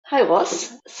Hi,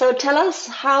 Ross. So tell us,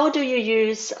 how do you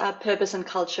use purpose and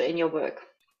culture in your work?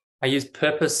 I use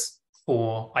purpose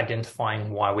for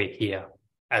identifying why we're here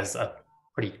as a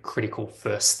pretty critical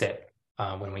first step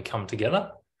when we come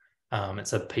together.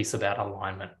 It's a piece about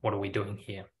alignment. What are we doing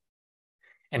here?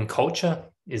 And culture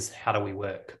is how do we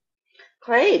work?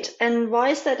 Great. And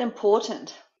why is that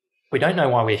important? We don't know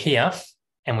why we're here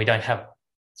and we don't have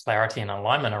clarity and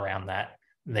alignment around that,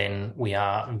 then we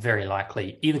are very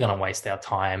likely either going to waste our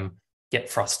time, get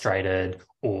frustrated,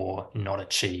 or not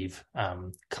achieve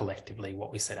collectively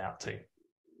what we set out to.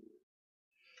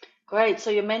 Great. So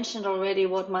you mentioned already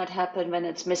what might happen when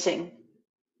it's missing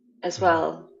as Mm.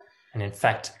 well. And in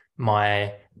fact,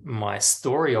 my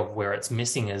story of where it's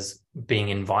missing is being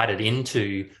invited in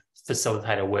to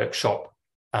facilitate a workshop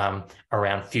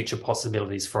around future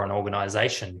possibilities for an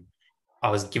organization. I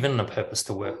was given a purpose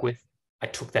to work with. I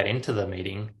took that into the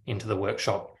meeting, into the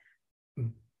workshop,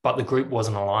 but the group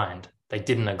wasn't aligned. They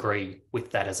didn't agree with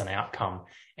that as an outcome.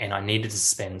 And I needed to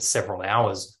spend several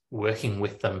hours working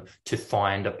with them to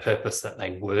find a purpose that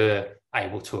they were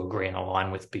able to agree and align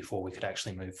with before we could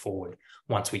actually move forward.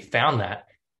 Once we found that,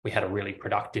 we had a really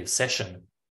productive session.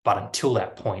 But until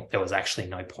that point, there was actually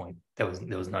no point. There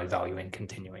was no value in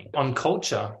continuing. On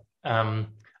culture,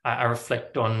 I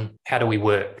reflect on how do we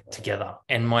work together.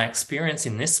 And my experience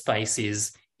in this space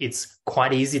is it's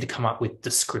quite easy to come up with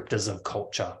descriptors of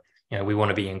culture. We want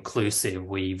to be inclusive,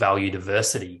 we value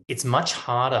diversity. It's much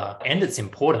harder and it's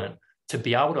important to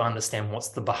be able to understand what's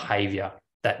the behavior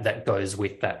that goes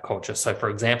with that culture. So, for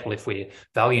example, if we're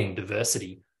valuing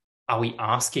diversity, are we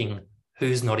asking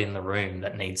who's not in the room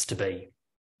that needs to be?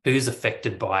 Who's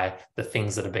affected by the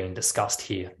things that are being discussed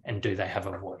here, and do they have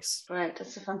a voice? Right.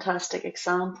 That's a fantastic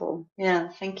example. Yeah.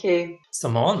 Thank you.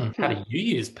 Simone, how Hmm. do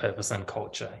you use purpose and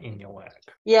culture in your work?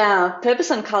 Yeah. Purpose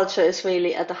and culture is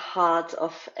really at the heart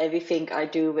of everything I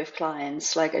do with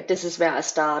clients. Like this is where I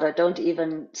start. I don't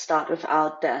even start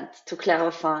without that to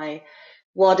clarify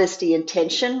what is the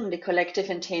intention, the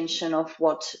collective intention of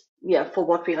what, yeah, for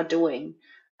what we are doing,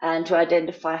 and to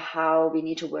identify how we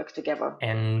need to work together.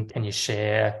 And can you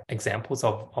share examples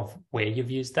of where you've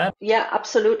used that? Yeah,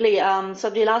 absolutely. So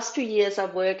the last few years,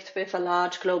 I've worked with a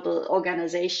large global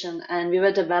organization, and we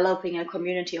were developing a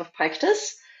community of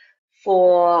practice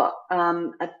for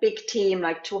a big team,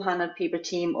 like 200 people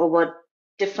team over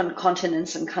different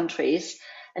continents and countries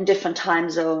and different time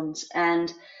zones.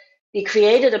 And we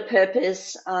created a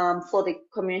purpose for the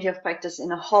community of practice in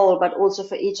a whole, but also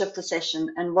for each of the session.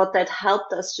 And what that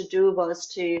helped us to do was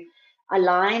to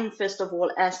align, first of all,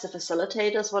 as the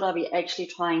facilitators, what are we actually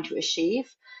trying to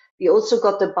achieve? We also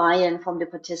got the buy-in from the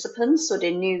participants, so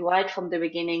they knew right from the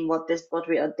beginning what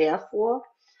we are there for.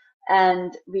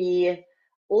 And we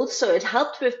also, it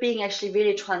helped with being actually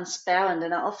really transparent.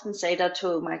 And I often say that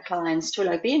to my clients too,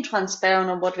 like being transparent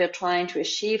on what we're trying to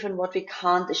achieve and what we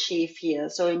can't achieve here.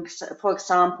 So, for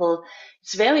example,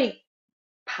 it's very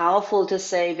powerful to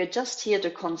say we're just here to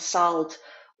consult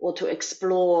or to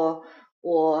explore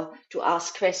or to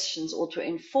ask questions or to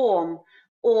inform,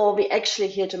 or we're actually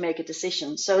here to make a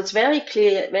decision. So it's very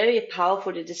clear, very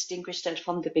powerful to distinguish that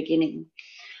from the beginning.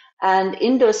 And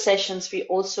in those sessions, we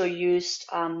also used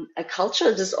a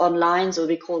culture, this online, so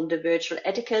we call it the virtual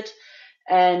etiquette.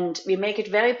 And we make it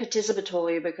very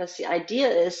participatory because the idea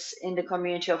is in the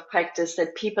community of practice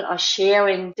that people are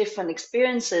sharing different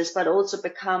experiences, but also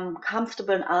become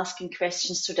comfortable in asking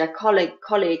questions to their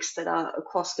colleagues that are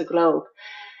across the globe.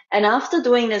 And after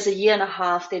doing this a year and a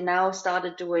half, they now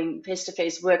started doing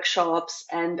face-to-face workshops.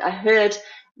 And I heard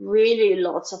really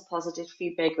lots of positive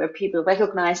feedback where people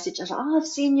recognized each other. Oh, I've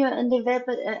seen you in the web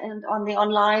and on the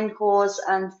online course.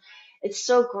 And it's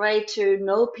so great to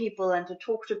know people and to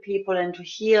talk to people and to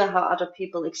hear how other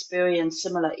people experience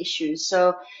similar issues.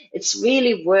 So it's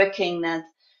really working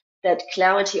that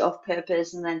clarity of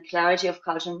purpose and then clarity of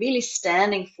culture and really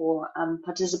standing for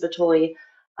participatory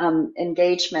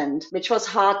engagement, which was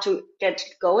hard to get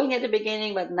going at the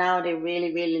beginning, but now they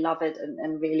really, really love it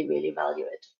and really, really value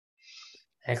it.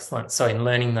 Excellent. So in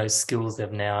learning those skills,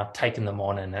 they've now taken them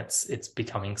on and it's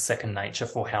becoming second nature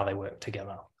for how they work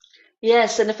together.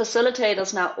 Yes, and the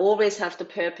facilitators now always have the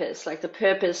purpose, like the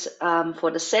purpose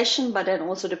for the session, but then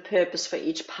also the purpose for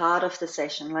each part of the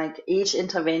session. Like each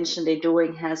intervention they're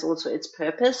doing has also its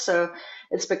purpose. So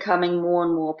it's becoming more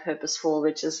and more purposeful,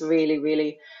 which is really,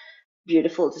 really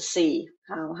beautiful to see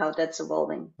how that's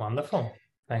evolving. Wonderful.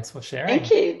 Thanks for Thank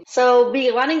sharing. you. So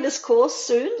we're running this course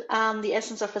soon, The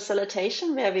Essence of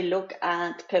Facilitation, where we look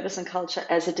at purpose and culture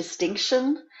as a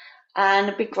distinction. And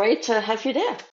it'd be great to have you there.